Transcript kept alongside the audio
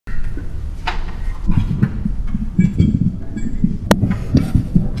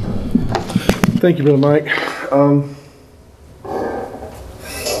Thank you, Brother Mike.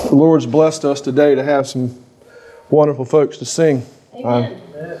 The Lord's blessed us today to have some wonderful folks to sing.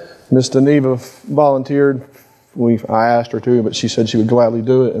 Miss Deneva volunteered. I asked her to, but she said she would gladly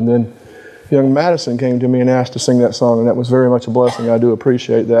do it. And then young Madison came to me and asked to sing that song, and that was very much a blessing. I do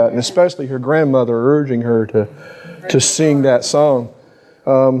appreciate that, and especially her grandmother urging her to sing that song.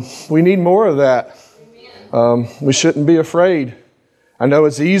 We need more of that. We shouldn't be afraid. I know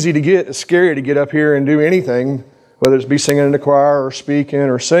it's it's scary to get up here and do anything, whether it's be singing in the choir or speaking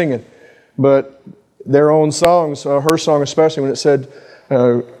or singing. But their own songs, her song especially, when it said,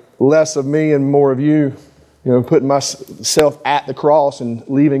 less of me and more of you, putting myself at the cross and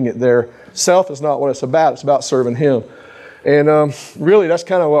leaving it there. Self is not what it's about. It's about serving Him. And really, that's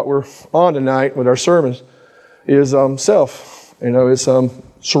kind of what we're on tonight with our sermons, is self. It's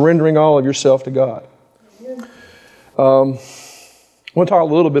surrendering all of yourself to God. I want to talk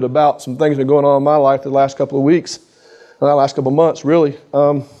a little bit about some things that have been going on in my life the last couple of weeks, the last couple of months, really.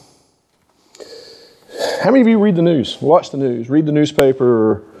 How many of you read the news, watch the news, read the newspaper,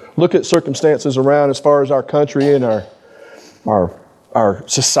 or look at circumstances around as far as our country and our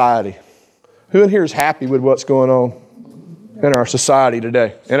society? Who in here is happy with what's going on in our society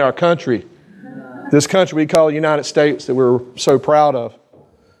today, in our country? This country we call the United States that we're so proud of.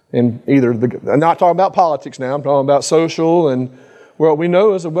 And I'm not talking about politics now, I'm talking about social and what we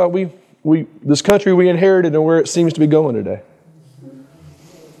know is about this country we inherited and where it seems to be going today.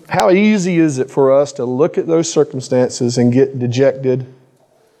 How easy is it for us to look at those circumstances and get dejected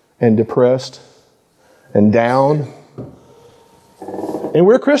and depressed and down? And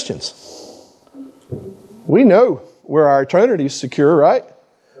we're Christians. We know where our eternity is secure, right?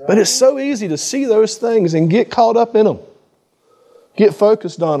 But it's so easy to see those things and get caught up in them. Get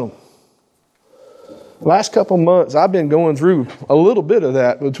focused on them. Last couple months, I've been going through a little bit of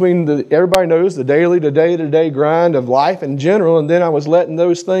that between everybody knows the day-to-day grind of life in general, and then I was letting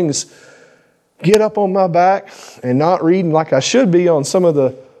those things get up on my back and not reading like I should be on some of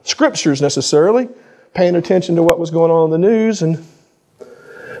the scriptures necessarily, paying attention to what was going on in the news, and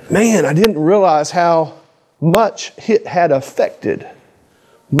man, I didn't realize how much it had affected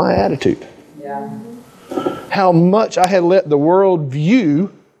my attitude. Yeah. How much I had let the world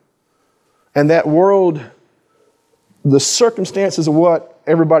view, and that world, the circumstances of what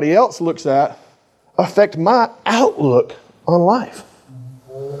everybody else looks at, affect my outlook on life.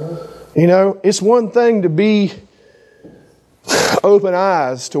 It's one thing to be open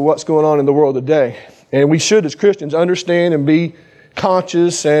eyes to what's going on in the world today. And we should, as Christians, understand and be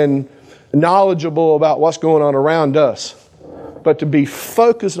conscious and knowledgeable about what's going on around us. But to be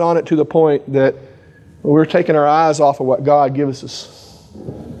focused on it to the point that we're taking our eyes off of what God gives us.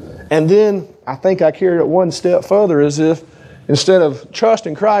 And then I think I carried it one step further, as if instead of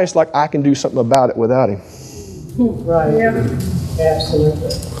trusting Christ, like I can do something about it without Him. Right. Yeah.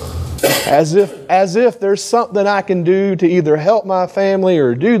 Absolutely. As if there's something I can do to either help my family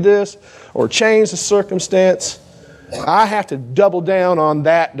or do this or change the circumstance. I have to double down on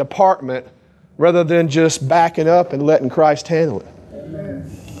that department rather than just backing up and letting Christ handle it.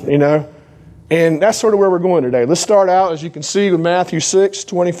 Amen. And that's sort of where we're going today. Let's start out, as you can see, with Matthew 6,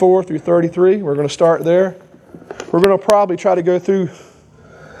 24 through 33. We're going to start there. We're going to probably try to go through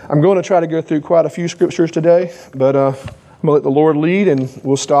quite a few scriptures today, but I'm going to let the Lord lead, and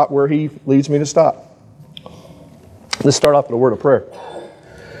we'll stop where He leads me to stop. Let's start off with a word of prayer.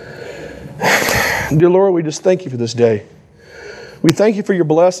 Dear Lord, we just thank You for this day. We thank You for Your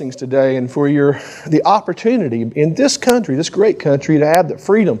blessings today and for the opportunity in this country, this great country, to have the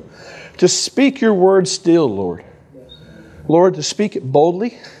freedom to speak Your word still, Lord. Lord, to speak it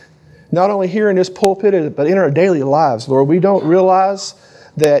boldly, not only here in this pulpit, but in our daily lives, Lord. We don't realize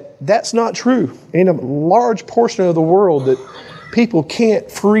that that's not true. In a large portion of the world, that people can't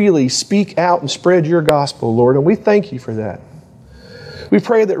freely speak out and spread Your gospel, Lord, and we thank You for that. We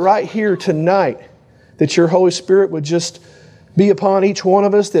pray that right here tonight, that Your Holy Spirit would just be upon each one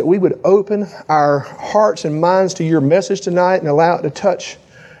of us, that we would open our hearts and minds to Your message tonight and allow it to touch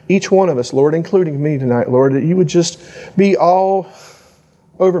each one of us, Lord, including me tonight, Lord, that You would just be all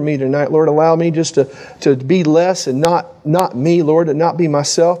over me tonight, Lord. Allow me just to be less and not me, Lord, and not be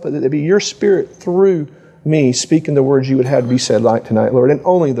myself, but that it be Your Spirit through me speaking the words You would have to be said like tonight, Lord, and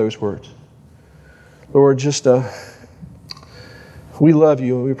only those words. Lord, just we love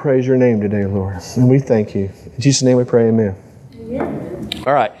You and we praise Your name today, Lord, and we thank You. In Jesus' name we pray, amen. Amen.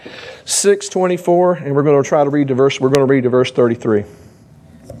 All right, 6:24, and we're going to try to read to verse 33.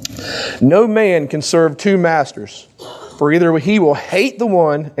 No man can serve two masters, for either he will hate the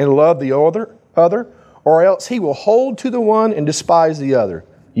one and love the other, or else he will hold to the one and despise the other.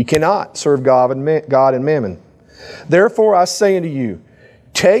 You cannot serve God and mammon. Therefore I say unto you,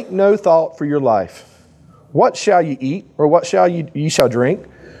 take no thought for your life. What shall you eat, or what shall you shall drink?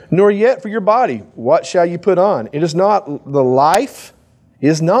 Nor yet for your body, what shall you put on? Is not the life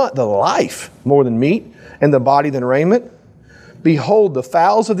more than meat, and the body than raiment? Behold the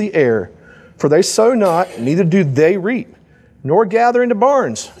fowls of the air, for they sow not, neither do they reap, nor gather into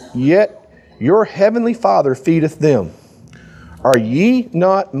barns, yet your heavenly Father feedeth them. Are ye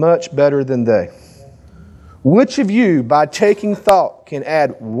not much better than they? Which of you, by taking thought, can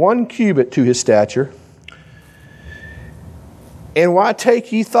add 1 cubit to his stature? And why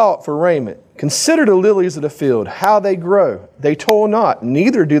take ye thought for raiment? Consider the lilies of the field, how they grow. They toil not,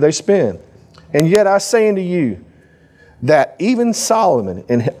 neither do they spin. And yet I say unto you, that even Solomon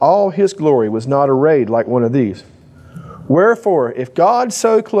in all his glory was not arrayed like one of these. Wherefore, if God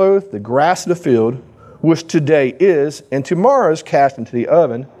so clothe the grass of the field, which today is, and tomorrow is cast into the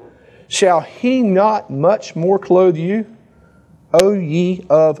oven, shall he not much more clothe you, O ye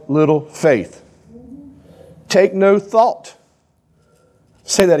of little faith? Take no thought.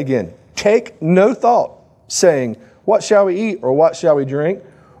 Say that again. Take no thought, saying, what shall we eat, or what shall we drink,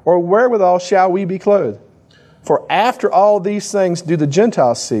 or wherewithal shall we be clothed? For after all these things do the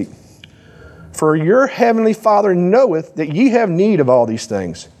Gentiles seek. For your heavenly Father knoweth that ye have need of all these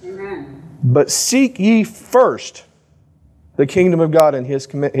things. Amen. But seek ye first the kingdom of God and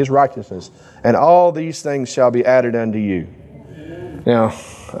his righteousness, and all these things shall be added unto you. Amen. Now,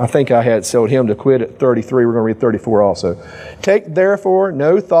 I think I had told him to quit at 33. We're going to read 34 also. Take therefore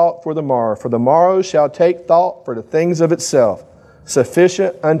no thought for the morrow shall take thought for the things of itself.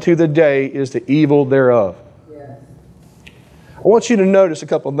 Sufficient unto the day is the evil thereof. I want you to notice a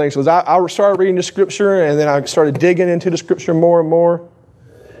couple of things, because I started reading the scripture, and then I started digging into the scripture more and more.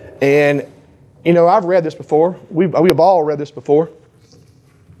 And, you know, I've read this before. We've all read this before.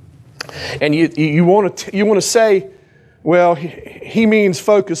 And you want to say, well, he means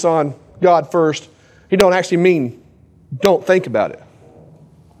focus on God first. He don't actually mean don't think about it.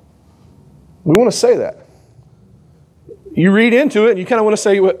 We want to say that. You read into it, and you kind of want to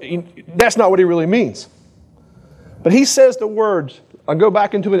say, well, that's not what he really means. But he says the words, I'll go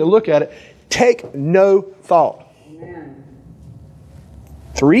back into it and look at it, take no thought. Amen.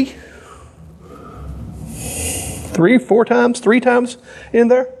 3 times in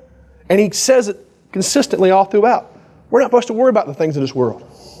there. And he says it consistently all throughout. We're not supposed to worry about the things of this world.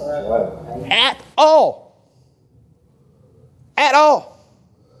 At all. At all.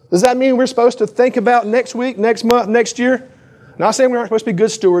 Does that mean we're supposed to think about next week, next month, next year? Not saying we aren't supposed to be good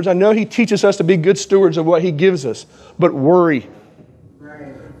stewards. I know he teaches us to be good stewards of what he gives us. But worry.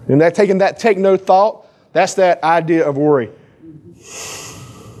 Right. And take no thought, that's that idea of worry.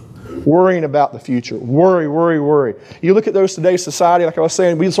 Worrying about the future. Worry. You look at those today's society, like I was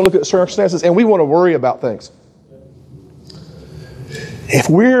saying, we just look at circumstances and we want to worry about things. If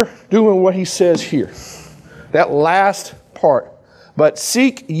we're doing what he says here, that last part, but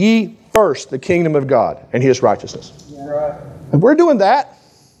seek ye first the kingdom of God and his righteousness. Yeah. Right. If we're doing that,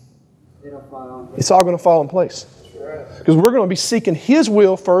 it's all going to fall in place. Because we're going to be seeking his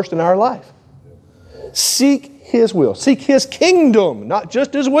will first in our life. Seek his will. Seek his kingdom, not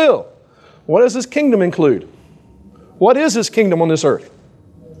just his will. What does his kingdom include? What is his kingdom on this earth?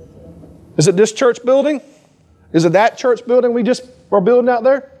 Is it this church building? Is it that church building we just are building out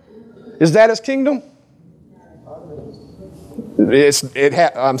there? Is that his kingdom?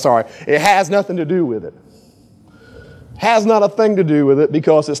 I'm sorry. It has nothing to do with it. Has not a thing to do with it,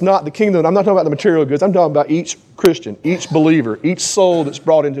 because it's not the kingdom. I'm not talking about the material goods. I'm talking about each Christian, each believer, each soul that's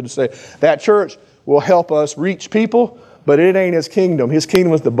brought into the state. That church will help us reach people, but it ain't his kingdom. His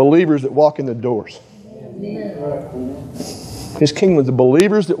kingdom is the believers that walk in the doors. His kingdom is the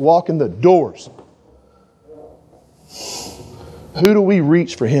believers that walk in the doors. Who do we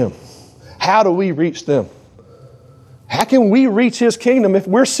reach for him? How do we reach them? How can we reach his kingdom if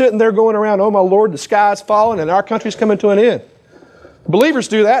we're sitting there going around, oh my Lord, the sky's falling and our country's coming to an end? Believers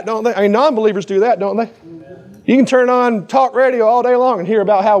do that, don't they? I mean, non-believers do that, don't they? You can turn on talk radio all day long and hear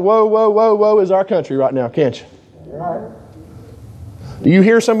about how woe is our country right now, can't you? Right. Do you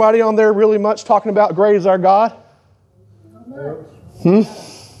hear somebody on there really much talking about great is our God?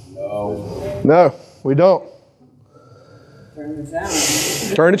 No, we don't.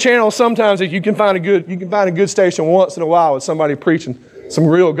 Turn the channel sometimes if you can find a good station once in a while with somebody preaching some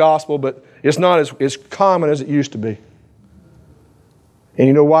real gospel, but it's not as common as it used to be. And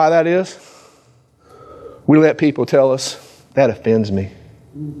you know why that is? We let people tell us, that offends me.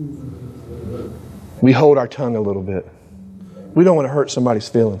 We hold our tongue a little bit. We don't want to hurt somebody's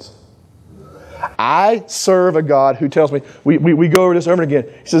feelings. I serve a God who tells me, we go over this over and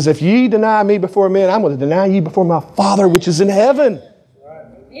again. He says, if ye deny me before men, I'm going to deny ye before my Father which is in heaven.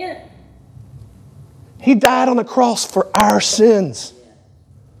 Yeah. He died on the cross for our sins.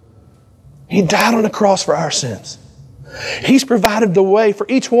 He died on the cross for our sins. He's provided the way for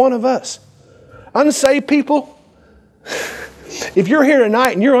each one of us. Unsaved people, if you're here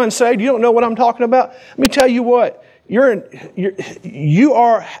tonight and you're unsaved, you don't know what I'm talking about, let me tell you what. You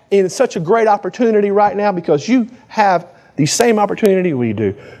are in such a great opportunity right now because you have the same opportunity we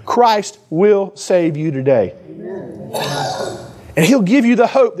do. Christ will save you today. Amen. And He'll give you the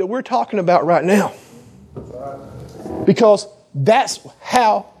hope that we're talking about right now. Because that's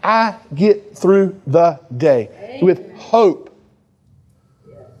how I get through the day. With hope.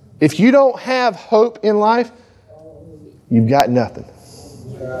 If you don't have hope in life, you've got nothing.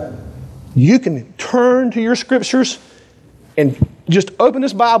 You can turn to your scriptures and just open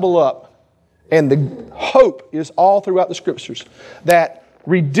this Bible up, and the hope is all throughout the scriptures. That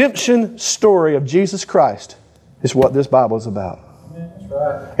redemption story of Jesus Christ is what this Bible is about. That's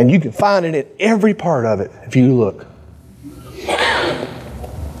right. And you can find it in every part of it if you look.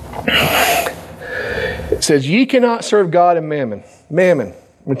 It says, ye cannot serve God and mammon. Mammon,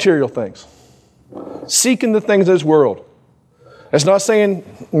 material things. Seeking the things of this world. That's not saying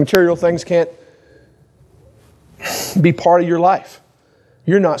material things can't be part of your life.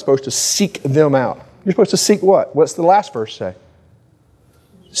 You're not supposed to seek them out. You're supposed to seek what? What's the last verse say?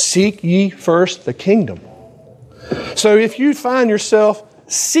 Seek ye first the kingdom. So if you find yourself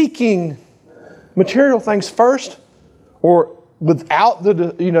seeking material things first, or without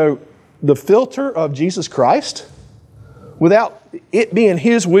the filter of Jesus Christ, without it being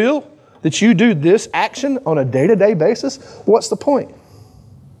His will, that you do this action on a day-to-day basis, what's the point?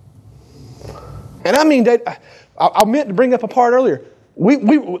 And I mean, I meant to bring up a part earlier. We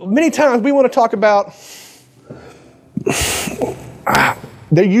many times we want to talk about,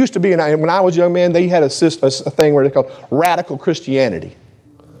 there used to be, when I was a young man, they had a thing where they called radical Christianity.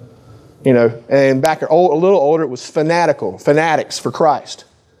 And back a little older, it was fanatics for Christ.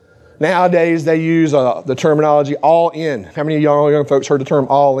 Nowadays, they use the terminology all in. How many young folks heard the term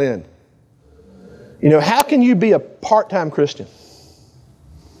all in? How can you be a part-time Christian?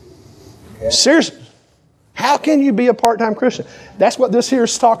 Seriously. How can you be a part-time Christian? That's what this here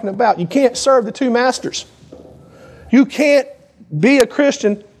is talking about. You can't serve the two masters. You can't be a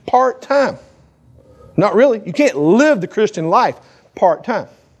Christian part-time. Not really. You can't live the Christian life part-time.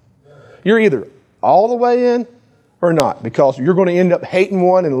 You're either all the way in or not, because you're going to end up hating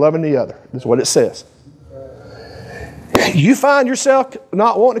one and loving the other. That's what it says. You find yourself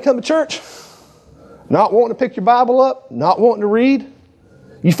not wanting to come to church, not wanting to pick your Bible up, not wanting to read.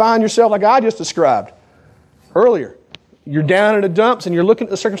 You find yourself like I just described earlier. You're down in the dumps and you're looking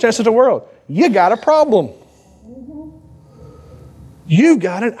at the circumstances of the world. You got a problem. You've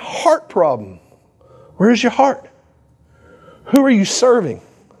got a heart problem. Where's your heart? Who are you serving?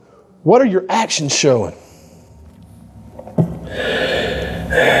 What are your actions showing?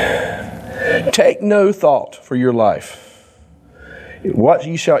 Take no thought for your life. What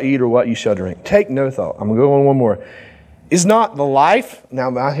you shall eat or what you shall drink. Take no thought. I'm going to go on one more. Is not the life,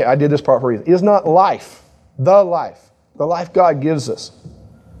 now I did this part for a reason. Is not life, the life God gives us,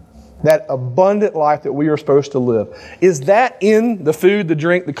 that abundant life that we are supposed to live, is that in the food, the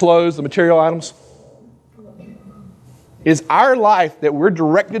drink, the clothes, the material items? Is our life that we're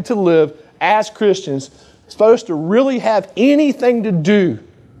directed to live as Christians supposed to really have anything to do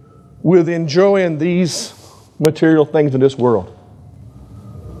with enjoying these material things in this world?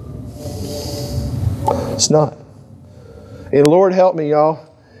 It's not. And Lord help me, y'all.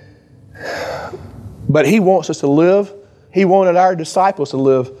 But He wants us to live. He wanted our disciples to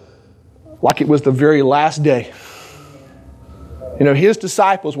live like it was the very last day. His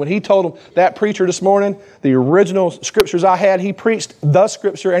disciples, when He told them, that preacher this morning, the original scriptures I had, he preached the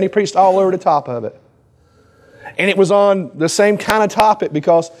scripture and he preached all over the top of it. And it was on the same kind of topic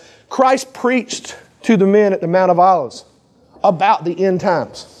because Christ preached to the men at the Mount of Olives about the end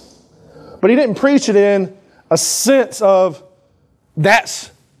times. But He didn't preach it in a sense of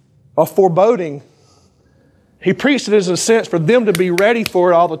that's a foreboding. He preached it as a sense for them to be ready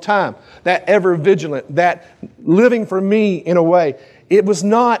for it all the time. That ever vigilant, that living for me in a way. It was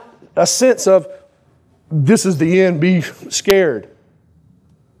not a sense of this is the end, be scared.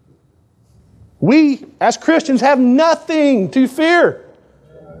 We, as Christians, have nothing to fear.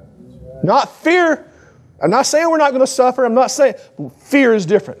 Not fear. I'm not saying we're not going to suffer. I'm not saying fear is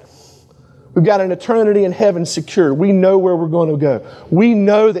different. We've got an eternity in heaven secured. We know where we're going to go. We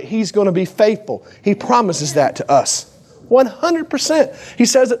know that He's going to be faithful. He promises that to us. 100%. He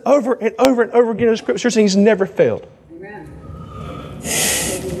says it over and over and over again in the Scriptures, and He's never failed.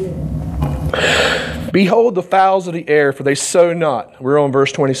 Behold the fowls of the air, for they sow not. We're on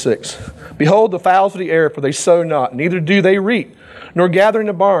verse 26. Behold the fowls of the air, for they sow not, neither do they reap, nor gather in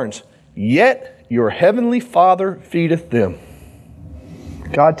the barns. Yet your heavenly Father feedeth them.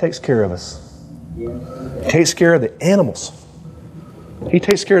 God takes care of us. He takes care of the animals. He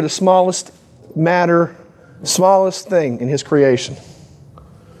takes care of the smallest matter, smallest thing in His creation.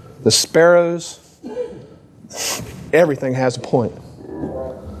 The sparrows, everything has a point.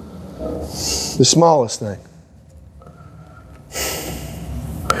 The smallest thing.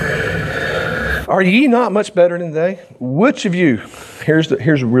 Are ye not much better than they? Which of you, here's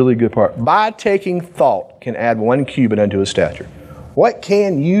a really good part, by taking thought can add 1 cubit unto his stature? What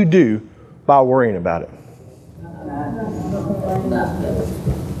can you do by worrying about it?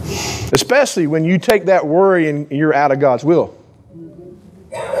 Especially when you take that worry and you're out of God's will.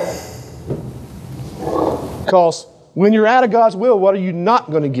 Because when you're out of God's will, what are you not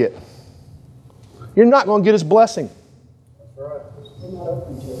going to get? You're not going to get His blessing.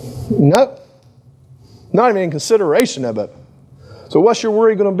 Nope. Not even in consideration of it. So what's your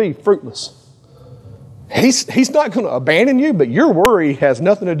worry going to be? Fruitless. He's not going to abandon you, but your worry has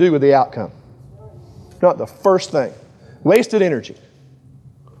nothing to do with the outcome. Not the first thing. Wasted energy.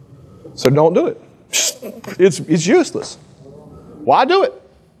 So don't do it. It's useless. Why do it?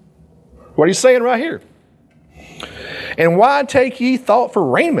 What he's saying right here. And why take ye thought for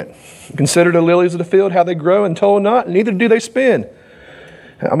raiment? Consider the lilies of the field, how they grow, and toil not, neither do they spin.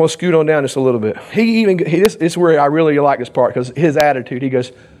 I'm going to scoot on down just a little bit. This is where I really like this part, because his attitude, he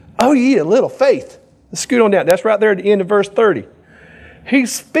goes, oh, ye a little faith. Let's scoot on down. That's right there at the end of verse 30. He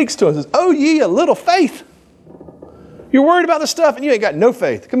speaks to us and says, oh, ye a little faith. You're worried about the stuff and you ain't got no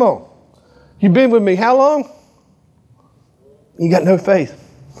faith. Come on. You've been with me how long? You got no faith.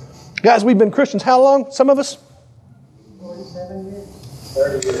 Guys, we've been Christians how long? Some of us? 47 years.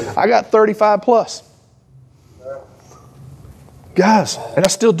 30 years. I got 35 plus. Guys, and I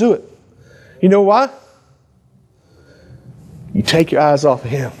still do it. You know why? You take your eyes off of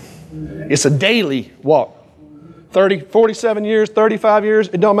Him. It's a daily walk. 47 years, 35 years,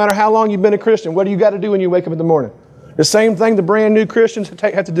 it don't matter how long you've been a Christian. What do you got to do when you wake up in the morning? The same thing the brand new Christians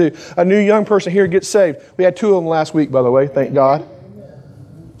have to do. A new young person here gets saved. We had 2 of them last week, by the way, thank God.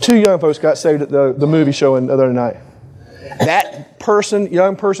 2 young folks got saved at the movie showing the other night. That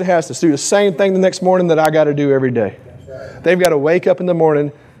young person has to do the same thing the next morning that I got to do every day. They've got to wake up in the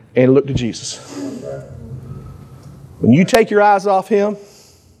morning and look to Jesus. When you take your eyes off Him,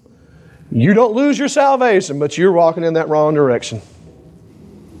 you don't lose your salvation, but you're walking in that wrong direction.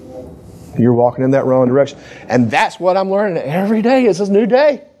 You're walking in that wrong direction. And that's what I'm learning every day. It's a new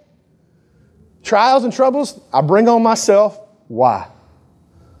day. Trials and troubles, I bring on myself. Why?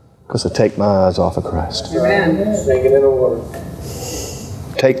 Because I take my eyes off of Christ. Amen. Singing in the water.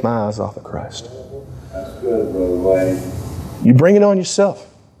 Take my eyes off of Christ. That's good, Brother Wade. You bring it on yourself.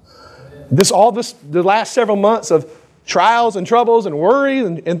 The last several months of trials and troubles and worry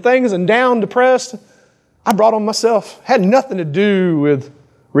and things and down, depressed, I brought on myself. Had nothing to do with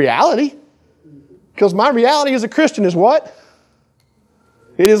reality. Because my reality as a Christian is what?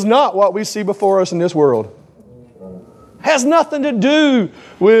 It is not what we see before us in this world. Has nothing to do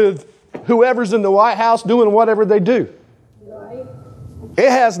with whoever's in the White House doing whatever they do. It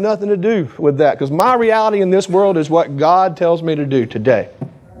has nothing to do with that, because my reality in this world is what God tells me to do today.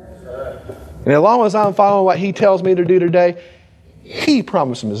 And as long as I'm following what He tells me to do today, He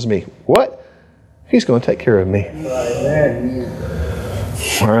promises me what? He's going to take care of me.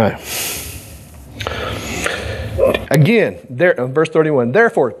 All right. Again, there, verse 31,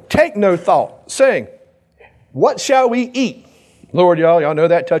 therefore take no thought, saying, what shall we eat? Lord, y'all know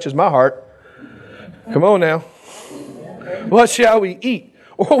that touches my heart. Come on now. What shall we eat?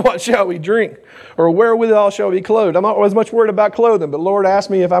 Or what shall we drink? Or wherewithal shall we be clothed? I'm not as much worried about clothing, but Lord asked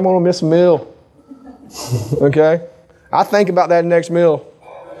me if I'm going to miss a meal. Okay? I think about that next meal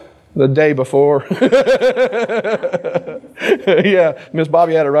the day before. Yeah, Miss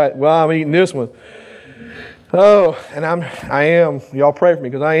Bobby had it right. Well, I'm eating this one. Oh, and I am, y'all pray for me,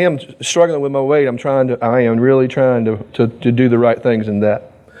 because I am struggling with my weight. I am really trying to do the right things in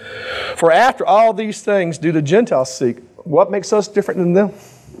that. For after all these things do the Gentiles seek. What makes us different than them?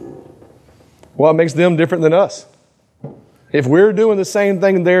 What makes them different than us? If we're doing the same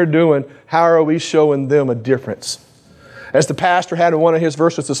thing they're doing, how are we showing them a difference? As the pastor had in one of his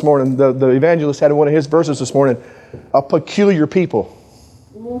verses this morning, the evangelist had in one of his verses this morning, a peculiar people.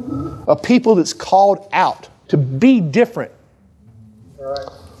 A people that's called out to be different.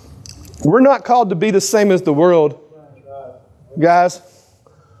 We're not called to be the same as the world. Guys,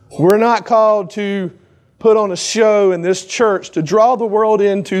 we're not called to put on a show in this church to draw the world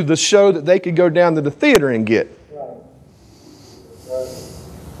into the show that they could go down to the theater and get.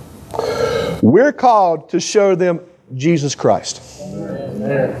 We're called to show them Jesus Christ.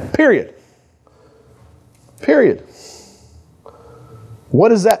 Period. Period.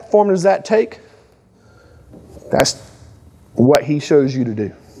 What is that form does that take? That's what He shows you to do.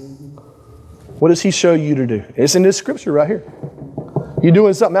 What does He show you to do? It's in this scripture right here. You're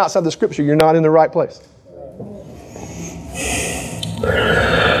doing something outside the scripture, you're not in the right place.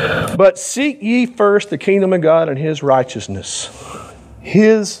 But seek ye first the kingdom of God and His righteousness.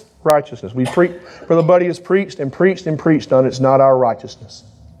 His righteousness. Brother Buddy has preached and preached and preached on it. It's not our righteousness.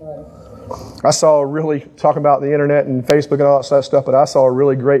 I saw talking about the internet and Facebook and all that stuff, but I saw a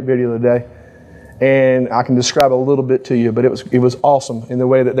really great video today. And I can describe a little bit to you, but it was awesome in the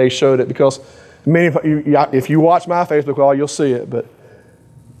way that they showed it, because if you watch my Facebook wall, you'll see it, but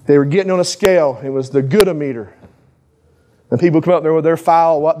they were getting on a scale. It was the goodometer. And people come up there with their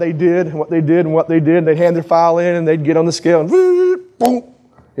file, what they did, and what they did, and what they did. And they'd hand their file in, and they'd get on the scale, and boom,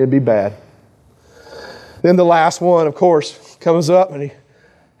 it'd be bad. Then the last one, of course, comes up, and he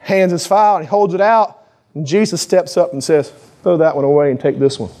hands his file, and he holds it out, and Jesus steps up and says, throw that one away and take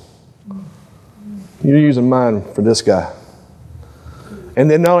this one. You're using mine for this guy. And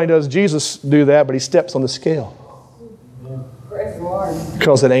then not only does Jesus do that, but He steps on the scale. Praise the Lord.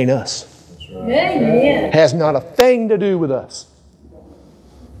 Because it ain't us. Amen. Has not a thing to do with us.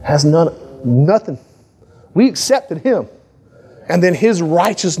 Has nothing. We accepted Him. And then His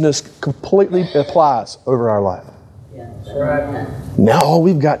righteousness completely applies over our life. That's right. Now all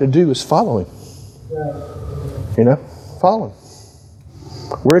we've got to do is follow Him. You know, follow Him.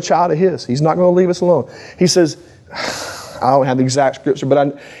 We're a child of His. He's not going to leave us alone. He says, I don't have the exact scripture,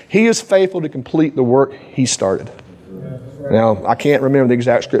 but He is faithful to complete the work He started. Now, I can't remember the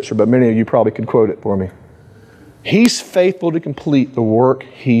exact scripture, but many of you probably could quote it for me. He's faithful to complete the work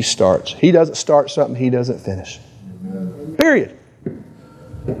He starts. He doesn't start something He doesn't finish. Period.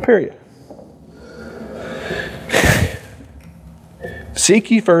 Period. Seek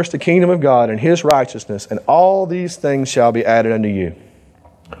ye first the kingdom of God and His righteousness, and all these things shall be added unto you.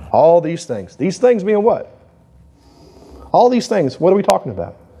 All these things. These things being what? All these things, what are we talking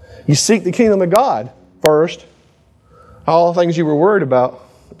about? You seek the kingdom of God first. All the things you were worried about,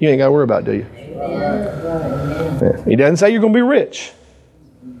 you ain't got to worry about, do you? Yeah. He doesn't say you're going to be rich.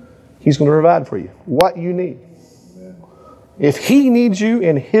 He's going to provide for you what you need. If He needs you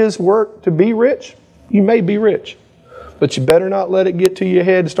in His work to be rich, you may be rich. But you better not let it get to your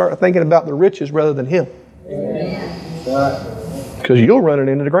head to start thinking about the riches rather than Him. Because you'll run it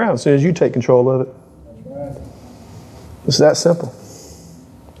into the ground as soon as you take control of it. It's that simple.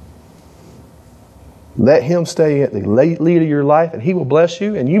 Let Him stay at the lead of your life, and He will bless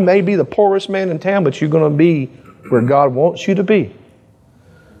you. And you may be the poorest man in town, but you're going to be where God wants you to be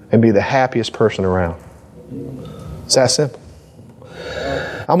and be the happiest person around. It's that simple.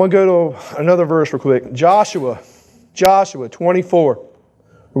 I'm going to go to another verse real quick. Joshua 24.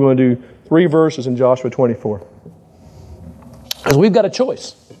 We're going to do 3 verses in Joshua 24. Because we've got a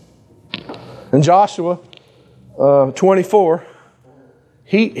choice. In Joshua 24,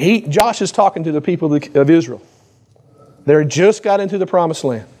 Josh is talking to the people of Israel. They just got into the promised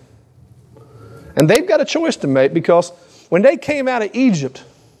land. And they've got a choice to make, because when they came out of Egypt,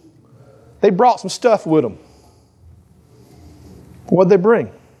 they brought some stuff with them. What'd they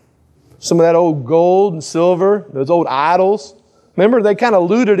bring? Some of that old gold and silver, those old idols. Remember, they kind of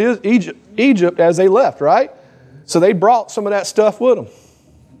looted Egypt as they left, right? So they brought some of that stuff with them.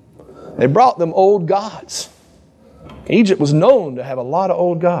 They brought them old gods. Egypt was known to have a lot of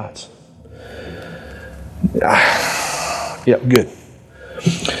old gods. Yep, good.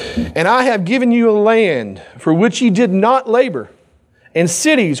 And I have given you a land for which ye did not labor, and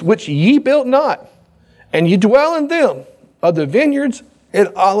cities which ye built not, and ye dwell in them, of the vineyards and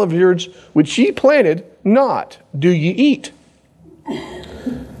olive yards which ye planted not, do ye eat.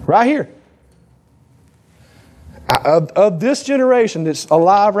 Right here. Of this generation that's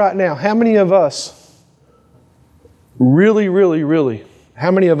alive right now, how many of us really,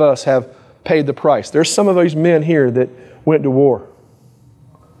 how many of us have paid the price? There's some of these men here that went to war.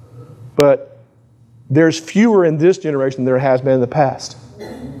 But there's fewer in this generation than there has been in the past.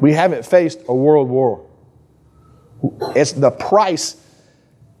 We haven't faced a world war. It's the price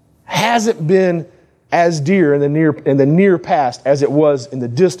hasn't been as dear in the near past as it was in the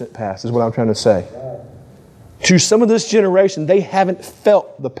distant past, is what I'm trying to say. To some of this generation, they haven't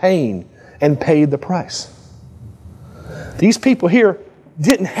felt the pain and paid the price. These people here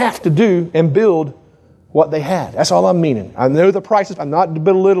didn't have to do and build what they had. That's all I'm meaning. I know the prices. I'm not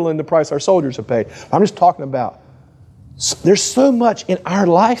belittling the price our soldiers have paid. I'm just talking about there's so much in our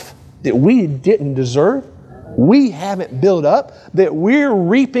life that we didn't deserve, we haven't built up, that we're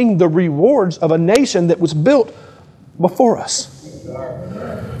reaping the rewards of a nation that was built before us.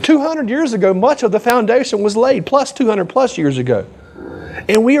 200 years ago, much of the foundation was laid, plus 200 plus years ago.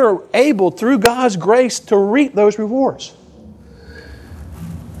 And we are able, through God's grace, to reap those rewards.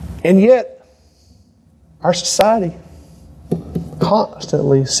 And yet, our society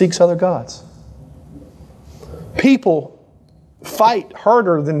constantly seeks other gods. People fight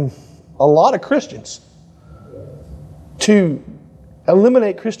harder than a lot of Christians to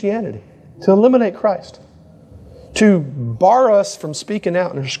eliminate Christianity, to eliminate Christ, to bar us from speaking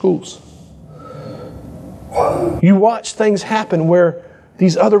out in our schools. You watch things happen where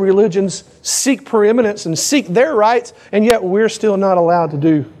these other religions seek preeminence and seek their rights, and yet we're still not allowed to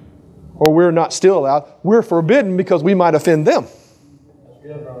do, or we're not still allowed, we're forbidden because we might offend them.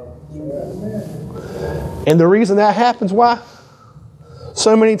 And the reason that happens, why?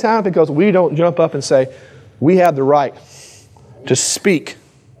 So many times because we don't jump up and say, we have the right to speak.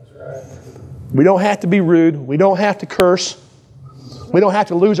 We don't have to be rude. We don't have to curse. We don't have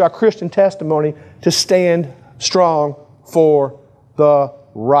to lose our Christian testimony to stand strong for the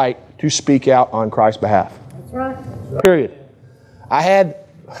right to speak out on Christ's behalf. That's right. Period. I had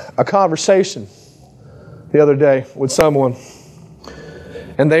a conversation the other day with someone,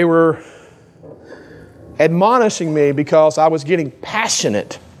 and they were admonishing me because I was getting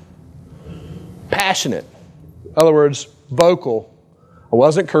passionate. Passionate. In other words, vocal. I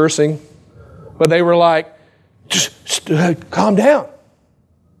wasn't cursing, but they were like, just calm down.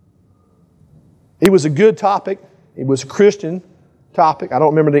 It was a good topic. It was a Christian topic. I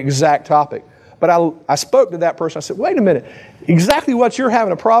don't remember the exact topic. But I spoke to that person. I said, wait a minute. Exactly what you're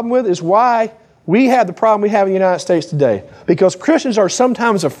having a problem with is why we have the problem we have in the United States today. Because Christians are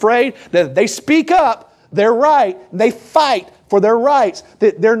sometimes afraid that if they speak up, they're right, they fight for their rights,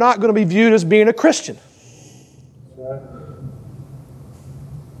 that they're not going to be viewed as being a Christian.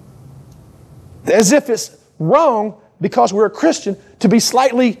 As if it's wrong because we're a Christian to be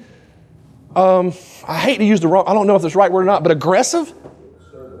slightly, I hate to use the wrong, I don't know if it's the right word or not, but aggressive?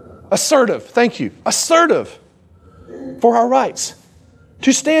 Assertive, thank you. Assertive for our rights.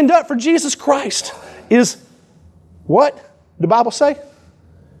 To stand up for Jesus Christ is what the Bible say?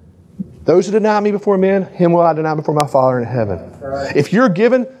 Those who deny me before men, him will I deny before my Father in heaven. If you're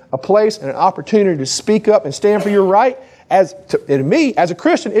given a place and an opportunity to speak up and stand for your right, and me, as a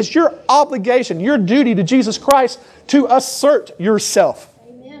Christian, it's your obligation, your duty to Jesus Christ to assert yourself.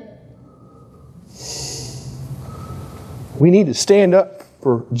 Amen. We need to stand up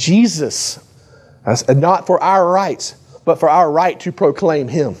for Jesus, and not for our rights, but for our right to proclaim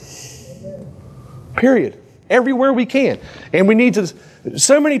Him. Period. Everywhere we can. And we need to,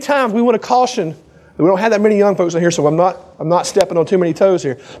 so many times we want to caution, we don't have that many young folks in here, so I'm not stepping on too many toes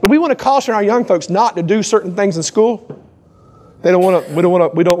here. But we want to caution our young folks not to do certain things in school. We don't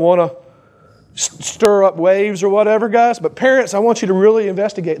want to stir up waves or whatever, guys. But parents, I want you to really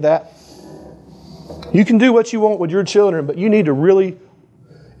investigate that. You can do what you want with your children, but you need to really,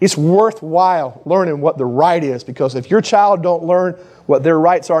 it's worthwhile learning what the right is, because if your child don't learn what their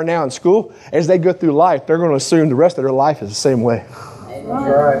rights are now in school, as they go through life, they're going to assume the rest of their life is the same way. That's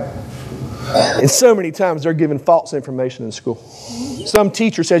right. And so many times they're given false information in school. Some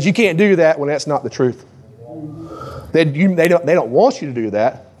teacher says you can't do that when that's not the truth. They don't want you to do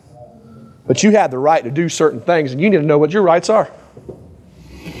that, but you have the right to do certain things, and you need to know what your rights are.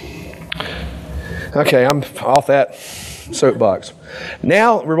 Okay, I'm off that soapbox.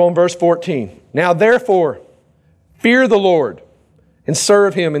 Now we're on verse 14. Now therefore, fear the Lord and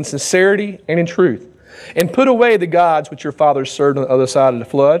serve Him in sincerity and in truth, and put away the gods which your fathers served on the other side of the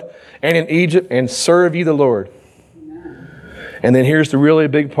flood and in Egypt, and serve ye the Lord. And then here's the really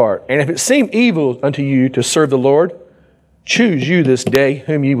big part. And if it seem evil unto you to serve the Lord, choose you this day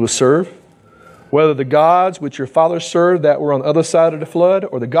whom ye will serve, whether the gods which your fathers served that were on the other side of the flood,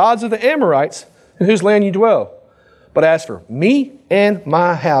 or the gods of the Amorites in whose land you dwell. But as for me and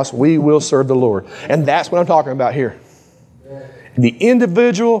my house, we will serve the Lord. And that's what I'm talking about here. The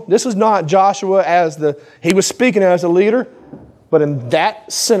individual, this is not Joshua he was speaking as a leader, but in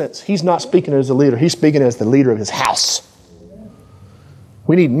that sentence, he's not speaking as a leader. He's speaking as the leader of his house.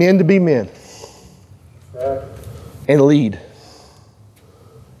 We need men to be men and lead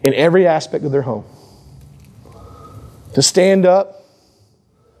in every aspect of their home. To stand up,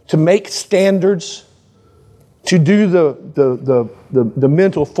 to make standards, to do the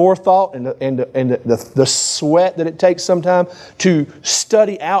mental forethought and the sweat that it takes sometimes to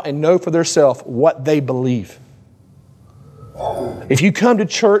study out and know for themselves what they believe. If you come to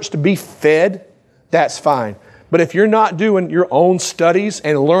church to be fed, that's fine. But if you're not doing your own studies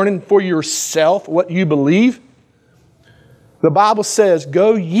and learning for yourself what you believe, the Bible says,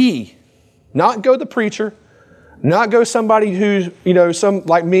 go ye. Not go the preacher, not go somebody who's, some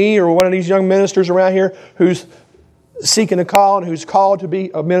like me or one of these young ministers around here who's seeking a call and who's called to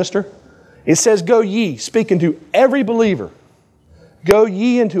be a minister. It says, go ye, speaking to every believer. Go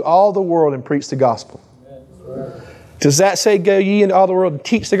ye into all the world and preach the gospel. Does that say go ye into all the world and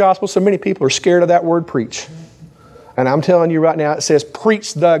teach the gospel? So many people are scared of that word preach. And I'm telling you right now, it says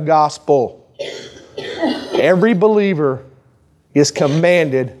preach the gospel. Every believer is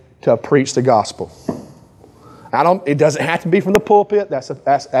commanded to preach the gospel. It doesn't have to be from the pulpit. That's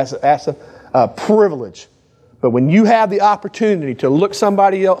a privilege. But when you have the opportunity to look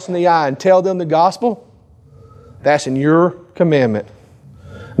somebody else in the eye and tell them the gospel, that's in your commandment.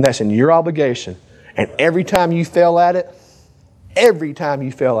 And that's in your obligation. And every time you fail at it,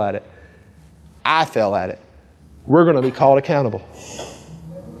 I fell at it, we're going to be called accountable.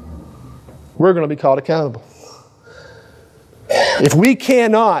 We're going to be called accountable. If we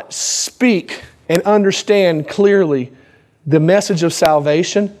cannot speak and understand clearly the message of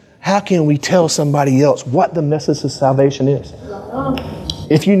salvation, how can we tell somebody else what the message of salvation is?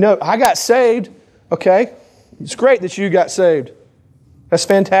 If you know, I got saved, okay? It's great that you got saved. That's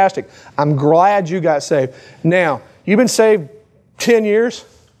fantastic. I'm glad you got saved. Now, you've been saved 10 years.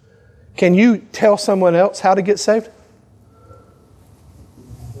 Can you tell someone else how to get saved?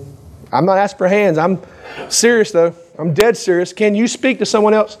 I'm not asking for hands. I'm serious though. I'm dead serious. Can you speak to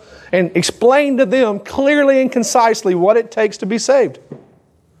someone else and explain to them clearly and concisely what it takes to be saved?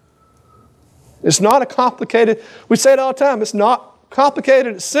 It's not a complicated, we say it all the time, it's not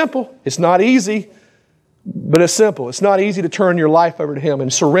complicated, it's simple. It's not easy, but it's simple. It's not easy to turn your life over to Him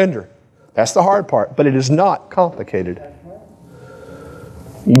and surrender. That's the hard part, but it is not complicated.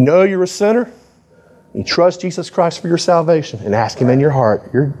 You know you're a sinner. You trust Jesus Christ for your salvation and ask Him in your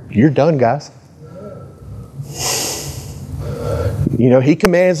heart. You're done, guys. He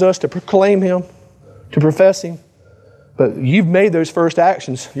commands us to proclaim Him, to profess Him. But you've made those first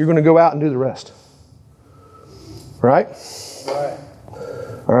actions. You're going to go out and do the rest. Right? Right.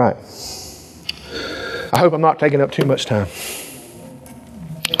 All right. I hope I'm not taking up too much time.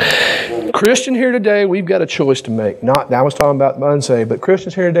 Christian here today, we've got a choice to make. I was talking about unsaved, but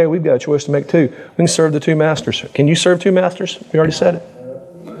Christians here today, we've got a choice to make too. We can serve the two masters. Can you serve two masters? We already said it.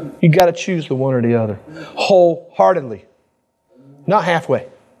 You've got to choose the one or the other. Wholeheartedly. Not halfway.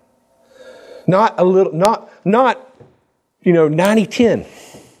 Not a little, not 90-10.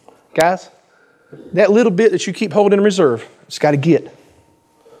 Guys, that little bit that you keep holding in reserve, it's got to get.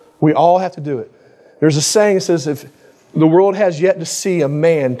 We all have to do it. There's a saying that says, if the world has yet to see a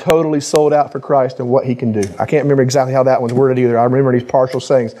man totally sold out for Christ and what he can do. I can't remember exactly how that one's worded either. I remember these partial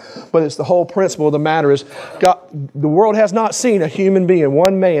sayings. But it's the whole principle of the matter is, the world has not seen a human being,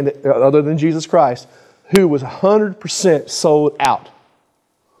 one man other than Jesus Christ, who was 100% sold out.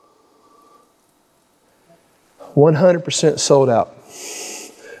 100% sold out.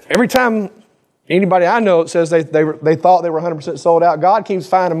 Every time anybody I know says they thought they were 100% sold out, God keeps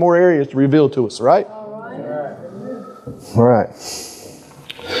finding more areas to reveal to us, right? All right.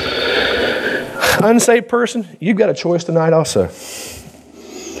 Unsaved person, you've got a choice tonight also.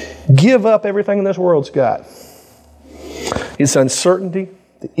 Give up everything in this world's got. It's uncertainty,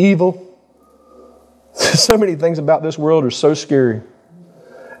 the evil. So many things about this world are so scary.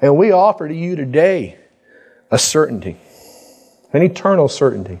 And we offer to you today a certainty, an eternal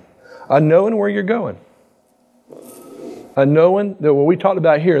certainty, a knowing where you're going. A knowing that what we talked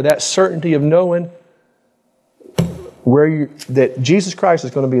about here, that certainty of knowing that Jesus Christ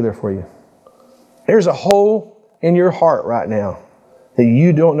is going to be there for you. There's a hole in your heart right now that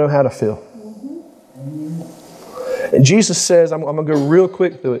you don't know how to fill. And Jesus says, I'm going to go real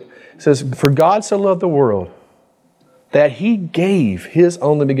quick through it. It says, for God so loved the world that He gave His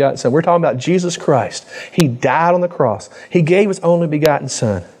only begotten Son. We're talking about Jesus Christ. He died on the cross. He gave His only begotten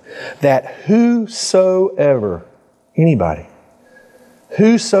Son. That whosoever, anybody,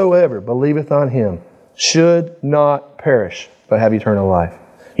 whosoever believeth on Him should not perish, but have eternal life.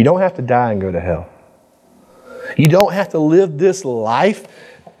 You don't have to die and go to hell. You don't have to live this life.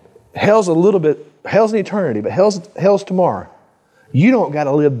 Hell's an eternity, but hell's tomorrow. You don't got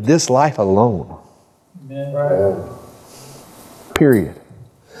to live this life alone. Right. Period.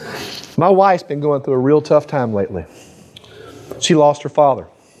 My wife's been going through a real tough time lately. She lost her father.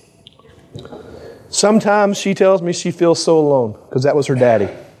 Sometimes she tells me she feels so alone because that was her daddy.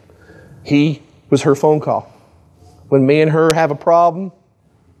 He was her phone call. When me and her have a problem,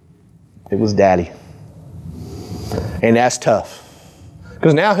 it was daddy. And that's tough.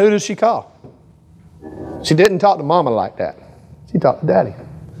 Because now who does she call? She didn't talk to mama like that. She talked to daddy.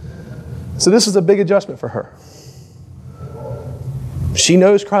 So this is a big adjustment for her. She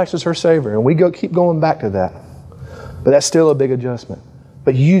knows Christ is her Savior, and we keep going back to that. But that's still a big adjustment.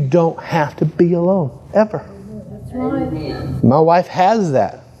 But you don't have to be alone, ever. That's right. My wife has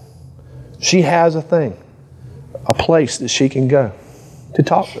that. She has a thing, a place that she can go to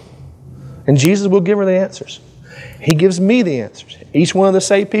talk to. And Jesus will give her the answers. He gives me the answers. Each one of the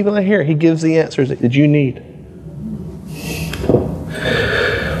saved people in here, He gives the answers that you need.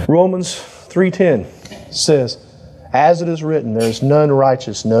 Romans 3:10 says, as it is written, there is none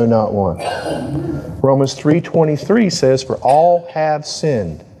righteous, no, not one. Romans 3:23 says, for all have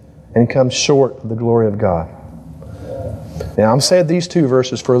sinned and come short of the glory of God. Now, I'm saying these two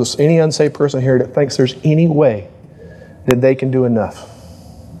verses for any unsaved person here that thinks there's any way that they can do enough.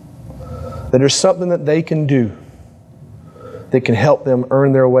 That there's something that they can do that can help them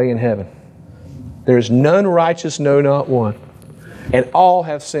earn their way in heaven. There's none righteous, no, not one. And all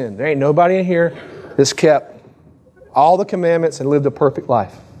have sinned. There ain't nobody in here that's kept all the commandments and lived a perfect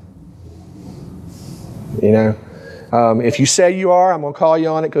life. You know, if you say you are, I'm going to call you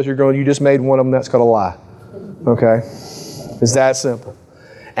on it because you just made one of them that's going to lie. Okay? It's that simple.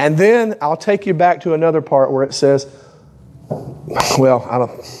 And then I'll take you back to another part where it says,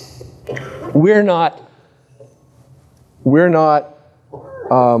 well, we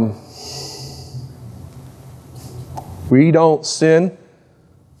don't sin.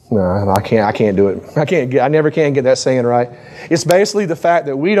 No, I can't do it. I never can get that saying right. It's basically the fact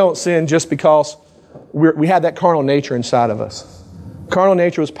that we don't sin just because we have that carnal nature inside of us. Carnal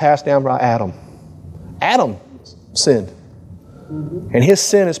nature was passed down by Adam. Adam sinned. And his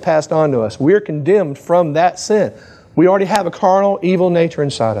sin is passed on to us. We're condemned from that sin. We already have a carnal, evil nature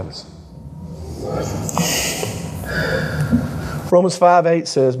inside of us. Romans 5:8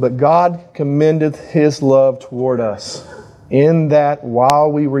 says, but God commendeth His love toward us, in that while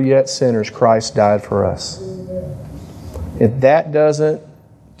we were yet sinners, Christ died for us. If that doesn't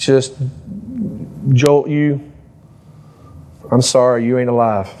just jolt you, I'm sorry, you ain't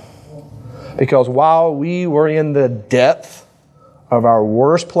alive. Because while we were in the depth of our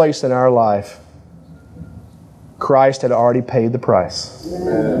worst place in our life, Christ had already paid the price.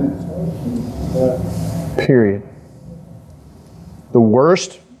 Period. The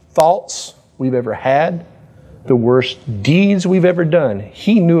worst thoughts we've ever had, the worst deeds we've ever done,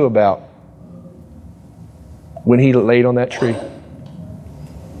 He knew about when He laid on that tree.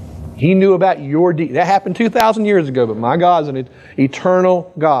 He knew about your deed. That happened 2,000 years ago, but my God's an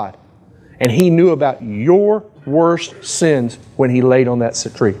eternal God. And He knew about your worst sins when He laid on that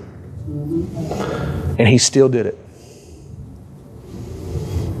tree. And He still did it.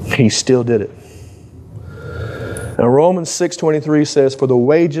 He still did it. Now Romans 6:23 says, for the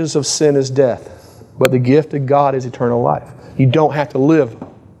wages of sin is death, but the gift of God is eternal life. You don't have to live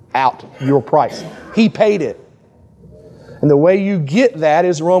out your price. He paid it. And the way you get that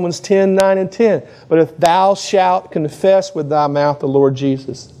is Romans 10:9 and 10. But if thou shalt confess with thy mouth the Lord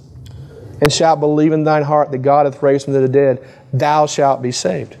Jesus, and shalt believe in thine heart that God hath raised from the dead, thou shalt be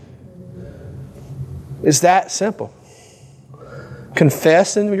saved. It's that simple.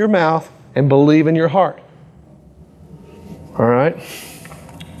 Confess in your mouth and believe in your heart. All right?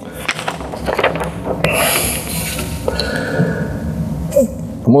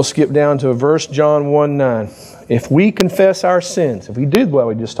 I'm going to skip down to verse John 1:9. If we confess our sins, if we do what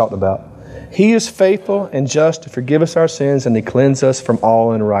we just talked about, He is faithful and just to forgive us our sins and to cleanse us from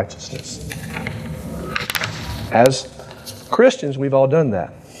all unrighteousness. As Christians, we've all done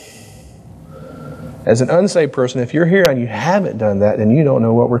that. As an unsaved person, if you're here and you haven't done that, then you don't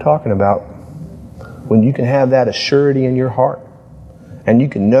know what we're talking about. When you can have that assurity in your heart, and you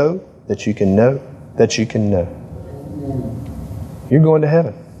can know that you can know that you can know, you're going to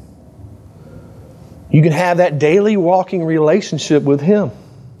heaven. You can have that daily walking relationship with Him,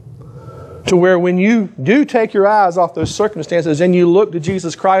 to where when you do take your eyes off those circumstances and you look to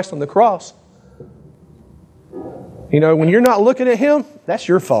Jesus Christ on the cross, you know, when you're not looking at Him, that's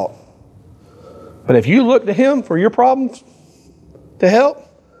your fault. But if you look to Him for your problems to help,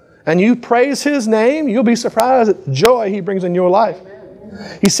 and you praise His name, you'll be surprised at the joy He brings in your life.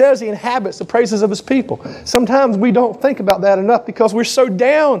 He says He inhabits the praises of His people. Sometimes we don't think about that enough because we're so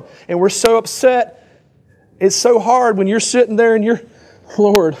down and we're so upset. It's so hard when you're sitting there and you're,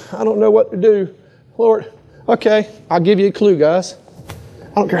 Lord, I don't know what to do. Lord, okay, I'll give you a clue, guys.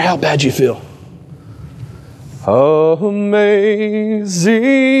 I don't care how bad you feel. Amazing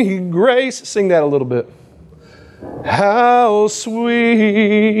grace. Sing that a little bit. How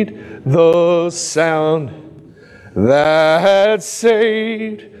sweet the sound that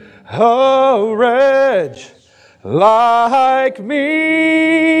saved a wretch like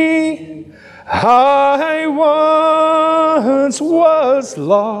me. I once was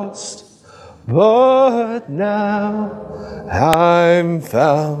lost, but now I'm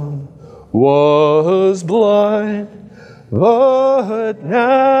found. Was blind, but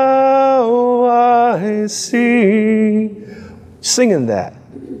now I see. Singing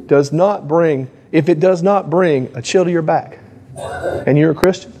that does not bring, if it does not bring a chill to your back, and you're a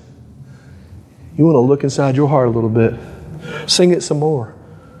Christian, you want to look inside your heart a little bit. Sing it some more.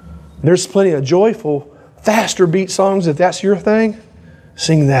 There's plenty of joyful, faster beat songs. If that's your thing,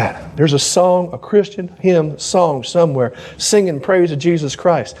 sing that. There's a song, a Christian hymn song somewhere, singing praise of Jesus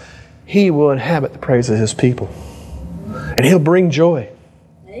Christ. He will inhabit the praise of His people. And He'll bring joy.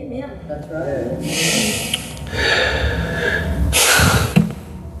 Amen. That's right.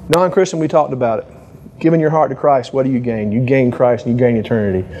 Non-Christian, we talked about it. Giving your heart to Christ, what do you gain? You gain Christ and you gain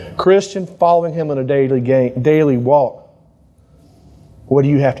eternity. Christian, following Him on a daily walk, what do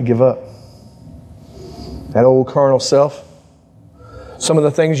you have to give up? That old carnal self? Some of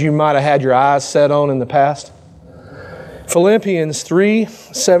the things you might have had your eyes set on in the past? Philippians 3,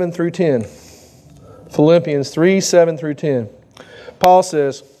 7 through 10. Philippians 3, 7 through 10. Paul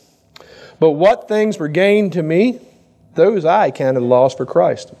says, but what things were gained to me, those I counted loss for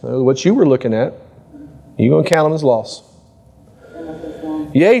Christ. What you were looking at, you're going to count them as loss.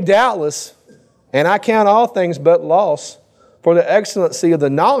 Yea, doubtless, and I count all things but loss for the excellency of the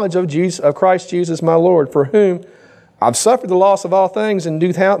knowledge of Christ Jesus my Lord, for whom I've suffered the loss of all things and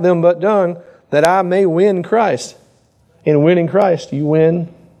do count them but dung, that I may win Christ. In winning Christ, you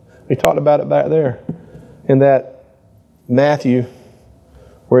win. We talked about it back there in that Matthew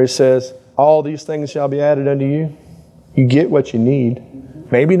where it says, all these things shall be added unto you. You get what you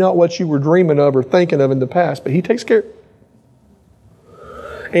need. Maybe not what you were dreaming of or thinking of in the past, but He takes care.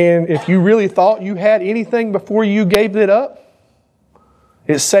 And if you really thought you had anything before you gave it up,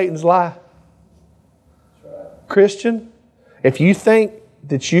 it's Satan's lie. Christian, if you think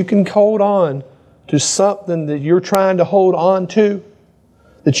that you can hold on to something that you're trying to hold on to,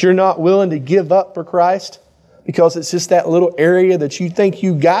 that you're not willing to give up for Christ, because it's just that little area that you think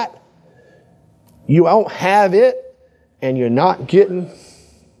you got, you won't have it, and you're not getting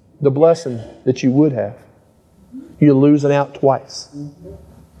the blessing that you would have. You're losing out twice.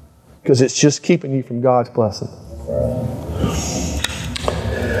 Because it's just keeping you from God's blessing.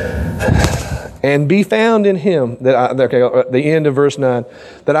 And be found in Him, the end of verse 9,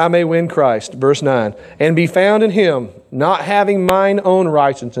 that I may win Christ. Verse 9, and be found in Him, not having mine own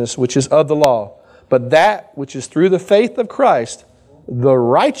righteousness, which is of the law, but that which is through the faith of Christ, the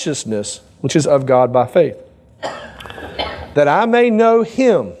righteousness which is of God by faith. That I may know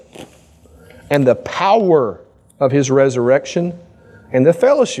Him and the power of His resurrection and the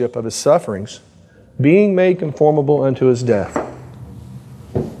fellowship of His sufferings, being made conformable unto His death.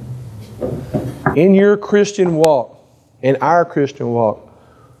 In your Christian walk, in our Christian walk,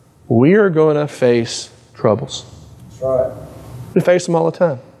 we are going to face troubles. That's right. We face them all the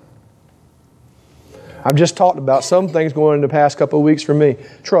time. I've just talked about some things going in the past couple of weeks for me.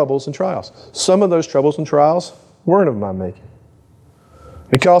 Troubles and trials. Some of those troubles and trials weren't of my making.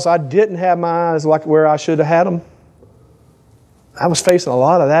 Because I didn't have my eyes like where I should have had them. I was facing a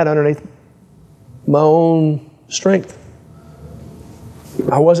lot of that underneath my own strength.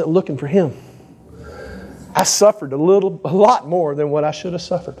 I wasn't looking for Him. I suffered a lot more than what I should have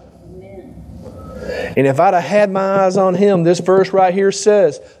suffered. Amen. And if I'd have had my eyes on Him, this verse right here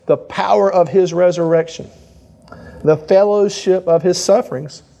says, the power of His resurrection, the fellowship of His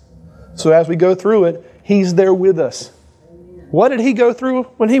sufferings. So as we go through it, He's there with us. Amen. What did He go through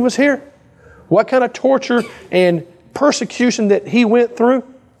when He was here? What kind of torture and persecution that He went through?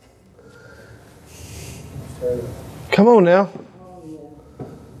 Come on now.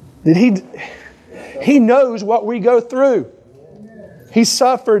 Did He knows what we go through. He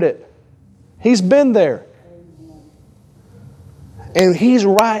suffered it. He's been there. And He's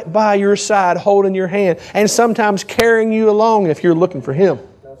right by your side, holding your hand, and sometimes carrying you along if you're looking for Him.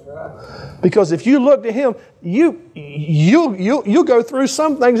 That's right. Because if you look to Him, you'll go through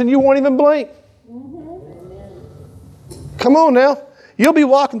some things and you won't even blink. Come on now. You'll be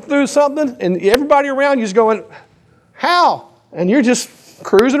walking through something and everybody around you is going, how? And you're just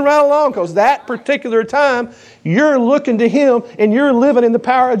cruising right along because that particular time you're looking to Him and you're living in the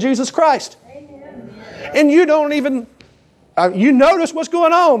power of Jesus Christ. Amen. And you don't even, you notice what's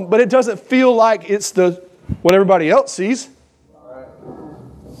going on, but it doesn't feel like it's the what everybody else sees.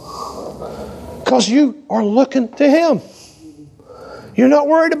 Because you are looking to Him. You're not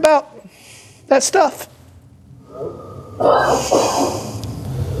worried about that stuff.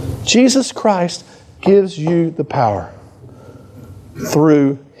 Jesus Christ gives you the power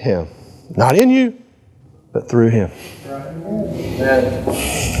through Him. Not in you, but through Him.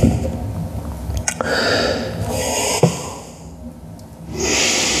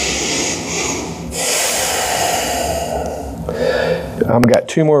 I've got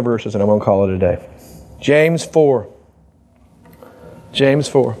 2 more verses and I'm going to call it a day. James 4. James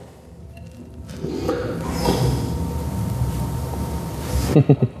 4.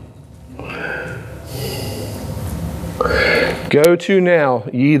 Go to now,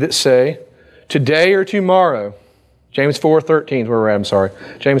 ye that say, today or tomorrow. James 4:13 is where we're at, I'm sorry.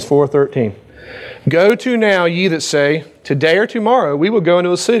 James 4:13. Go to now, ye that say, today or tomorrow we will go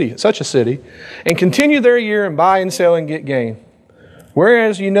into a city, such a city, and continue there a year and buy and sell and get gain.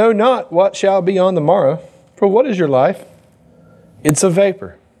 Whereas you know not what shall be on the morrow, for what is your life? It's a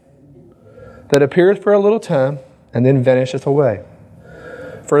vapor that appeareth for a little time and then vanisheth away.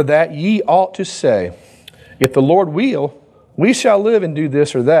 For that ye ought to say, if the Lord will, we shall live and do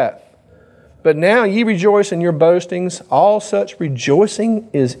this or that. But now ye rejoice in your boastings. All such rejoicing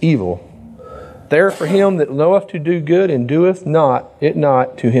is evil. There for him that knoweth to do good and doeth not,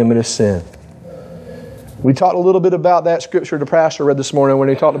 to him it is sin. We talked a little bit about that scripture the pastor read this morning when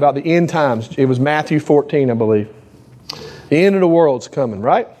he talked about the end times. It was Matthew 14, I believe. The end of the world's coming,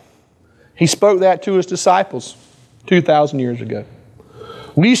 right? He spoke that to his disciples 2,000 years ago.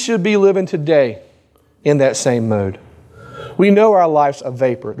 We should be living today in that same mode. We know our life's a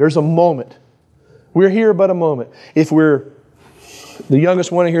vapor. There's a moment. We're here but a moment. If we're, the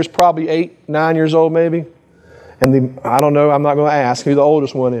youngest one in here is probably 8, 9 years old maybe. And I don't know, I'm not going to ask who the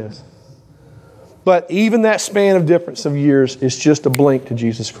oldest one is. But even that span of difference of years is just a blink to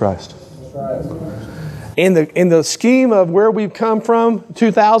Jesus Christ. That's right. In the scheme of where we've come from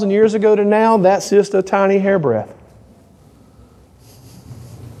 2,000 years ago to now, that's just a tiny hairbreadth.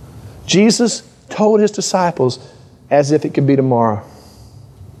 Jesus told His disciples as if it could be tomorrow.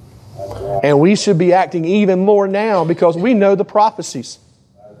 And we should be acting even more now because we know the prophecies.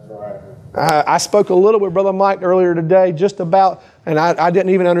 I spoke a little with Brother Mike earlier today just about, and I didn't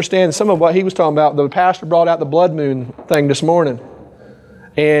even understand some of what he was talking about. The pastor brought out the blood moon thing this morning.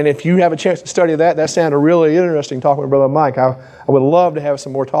 And if you have a chance to study that, that sounded really interesting talking with Brother Mike. I would love to have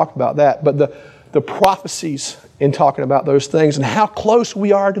some more talk about that. But the prophecies in talking about those things and how close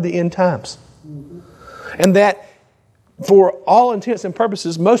we are to the end times. And that for all intents and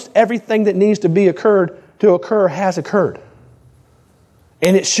purposes, most everything that needs to occur has occurred.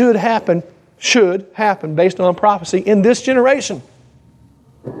 And it should happen based on prophecy in this generation.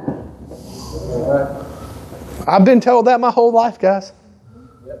 I've been told that my whole life, guys.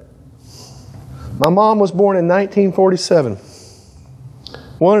 My mom was born in 1947.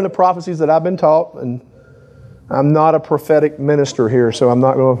 One of the prophecies that I've been taught, and I'm not a prophetic minister here, so I'm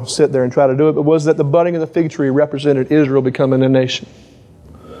not going to sit there and try to do it, but was that the budding of the fig tree represented Israel becoming a nation.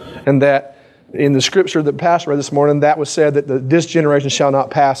 And that in the scripture that Pastor read this morning, that was said that this generation shall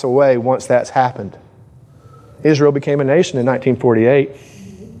not pass away once that's happened. Israel became a nation in 1948.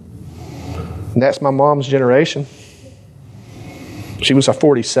 And that's my mom's generation. She was a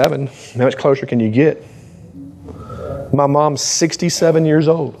 47. How much closer can you get? My mom's 67 years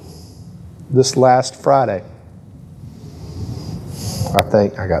old this last Friday. I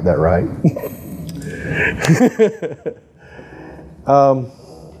think I got that right.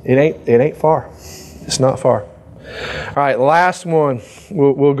 It ain't far. It's not far. All right, last one.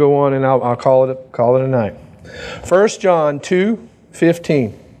 We'll go on and I'll call it a night. 1 John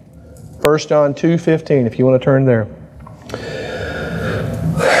 2:15. 1 John 2:15, if you want to turn there.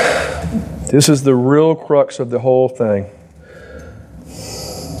 This is the real crux of the whole thing.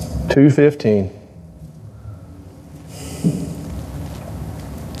 2:15.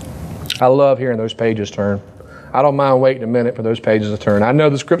 I love hearing those pages turn. I don't mind waiting a minute for those pages to turn. I know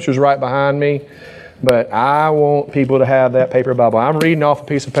the scripture's right behind me, but I want people to have that paper Bible. I'm reading off a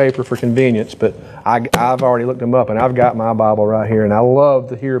piece of paper for convenience, but I've already looked them up, and I've got my Bible right here, and I love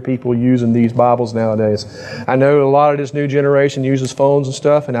to hear people using these Bibles nowadays. I know a lot of this new generation uses phones and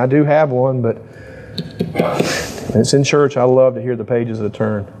stuff, and I do have one, but it's in church. I love to hear the pages that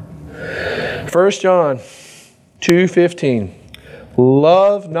turn. 1 John 2:15.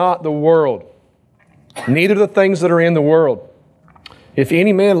 Love not the world, neither the things that are in the world. If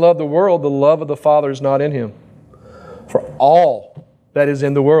any man love the world, the love of the Father is not in him. For all that is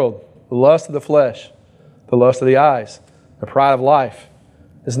in the world, the lust of the flesh, the lust of the eyes, the pride of life,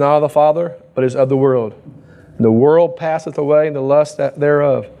 is not of the Father, but is of the world. The world passeth away and the lust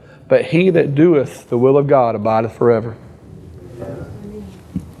thereof, but he that doeth the will of God abideth forever.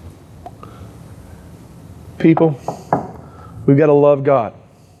 People, we've got to love God.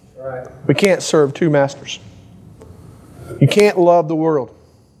 Right. We can't serve two masters. You can't love the world.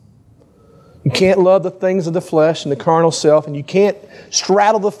 You can't love the things of the flesh and the carnal self, and you can't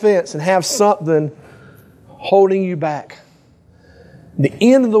straddle the fence and have something holding you back. The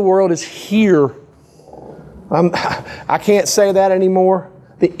end of the world is here. I can't say that anymore.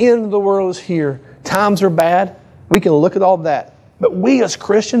 The end of the world is here. Times are bad. We can look at all that. But we as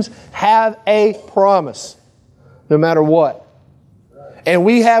Christians have a promise, no matter what. And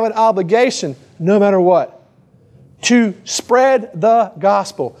we have an obligation, no matter what, to spread the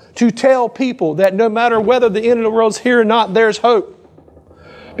gospel, to tell people that no matter whether the end of the world is here or not, there's hope.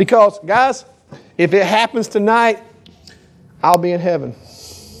 Because, guys, if it happens tonight, I'll be in heaven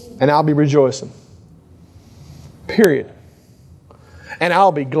and I'll be rejoicing. Period. And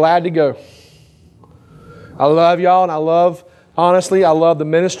I'll be glad to go. I love y'all, and honestly, I love the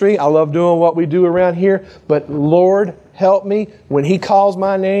ministry. I love doing what we do around here. But Lord, help me. When He calls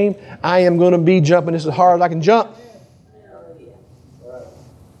my name, I am going to be jumping as hard as I can jump.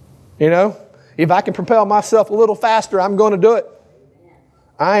 You know, if I can propel myself a little faster, I'm going to do it.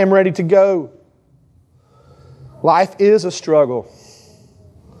 I am ready to go. Life is a struggle.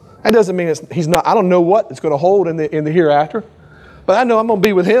 That doesn't mean He's not. I don't know what it's going to hold in the hereafter, but I know I'm going to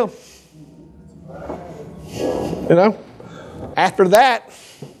be with Him. You know, after that,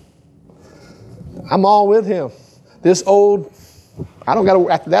 I'm all with Him. This old,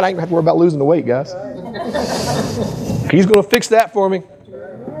 after that, I ain't going to have to worry about losing the weight, guys. He's going to fix that for me.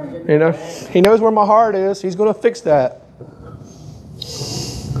 You know, He knows where my heart is. He's going to fix that.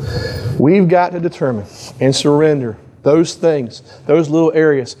 We've got to determine and surrender those things, those little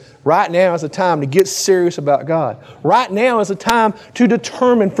areas. Right now is the time to get serious about God. Right now is the time to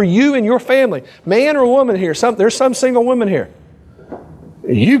determine for you and your family, man or woman here, there's some single women here.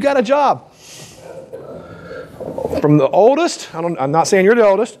 You've got a job. From the oldest, I'm not saying you're the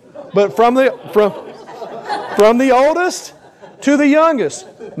oldest, but from the oldest to the youngest,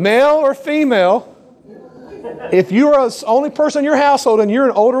 male or female, if you are the only person in your household and you're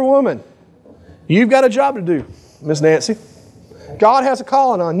an older woman, you've got a job to do, Miss Nancy. God has a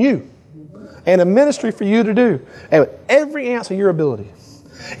calling on you and a ministry for you to do. And with every ounce of your ability.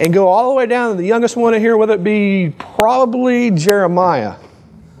 And go all the way down to the youngest one in here, whether it be probably Jeremiah.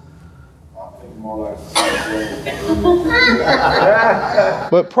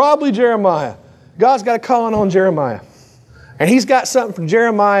 But probably Jeremiah. God's got a calling on Jeremiah. And He's got something for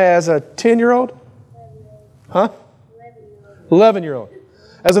Jeremiah as a 10-year-old? Huh? 11-year-old.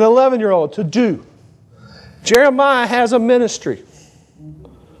 As an 11-year-old to do. Jeremiah has a ministry.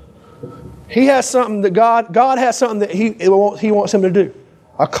 He has something that God has something that He wants him to do.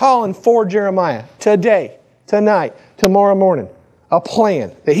 A calling for Jeremiah today, tonight, tomorrow morning. A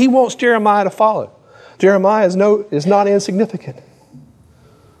plan that He wants Jeremiah to follow. Jeremiah is not insignificant.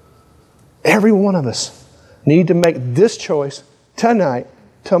 Every one of us need to make this choice tonight,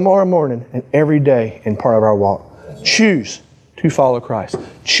 tomorrow morning, and every day in part of our walk. Choose to follow Christ.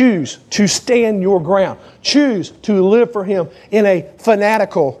 Choose to stand your ground. Choose to live for Him in a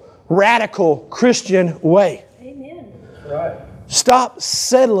fanatical, radical Christian way. Amen. Right. Stop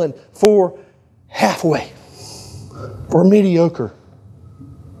settling for halfway, for mediocre.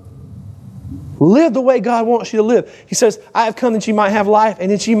 Live the way God wants you to live. He says, I have come that you might have life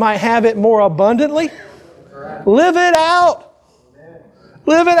and that you might have it more abundantly. Right. Live it out. Amen.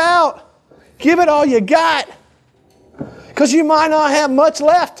 Live it out. Give it all you got. Because you might not have much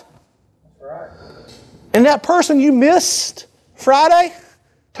left. Right. And that person you missed Friday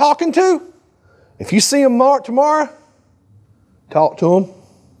talking to, if you see him tomorrow, talk to him.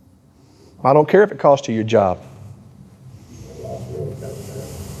 I don't care if it costs you your job.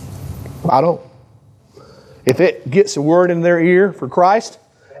 I don't. If it gets a word in their ear for Christ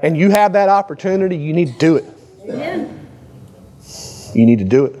and you have that opportunity, you need to do it. Amen. You need to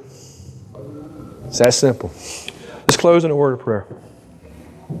do it. It's that simple. Let's close in a word of prayer.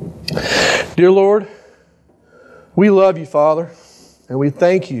 Dear Lord, we love You, Father, and we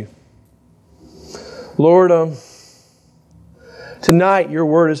thank You. Lord, tonight Your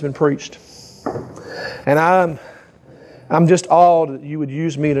word has been preached. And I'm just awed that You would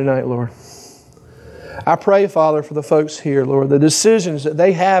use me tonight, Lord. I pray, Father, for the folks here, Lord, the decisions that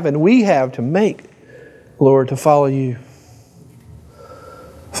they have and we have to make, Lord, to follow You.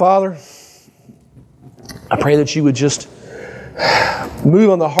 Father, I pray that You would just move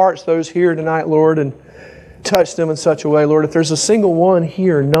on the hearts of those here tonight, Lord, and touch them in such a way, Lord. If there's a single one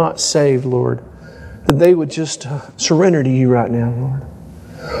here not saved, Lord, that they would just surrender to you right now,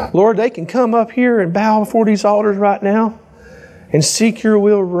 Lord. Lord, they can come up here and bow before these altars right now and seek your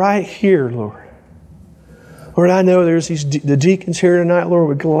will right here, Lord. Lord, I know there's the deacons here tonight, Lord,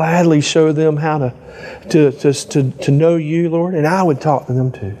 would gladly show them how to know you, Lord, and I would talk to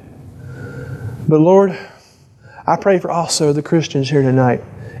them too. But Lord, I pray for also the Christians here tonight.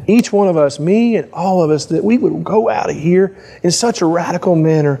 Each one of us, me and all of us, that we would go out of here in such a radical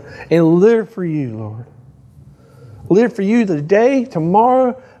manner and live for you, Lord. Live for you today,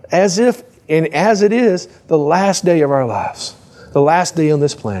 tomorrow, as if and as it is the last day of our lives, the last day on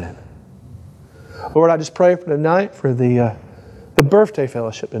this planet. Lord, I just pray for tonight, for the birthday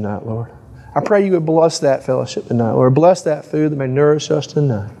fellowship tonight, Lord. I pray you would bless that fellowship tonight, Lord. Bless that food that may nourish us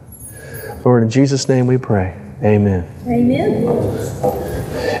tonight. Lord, in Jesus' name we pray. Amen. Amen.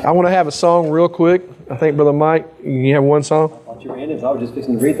 I want to have a song real quick. I think, Brother Mike, you have one song? I thought you were in it. I was just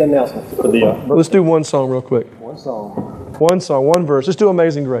fixing to read the announcement for the Let's do one song real quick. one song. One song, one verse. Let's do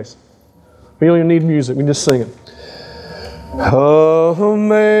Amazing Grace. We don't even need music. We can just sing it.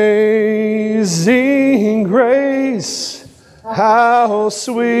 Amazing grace, how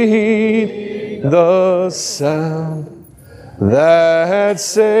sweet the sound that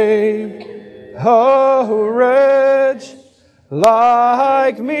saved a wretch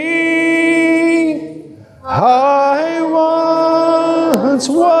like me. I once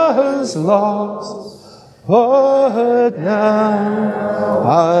was lost, but now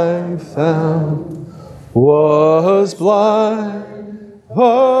I'm found. Was blind,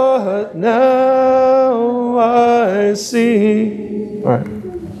 but now I see. All right.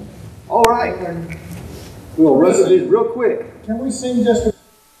 All right. We'll run through these real quick. Can we sing just a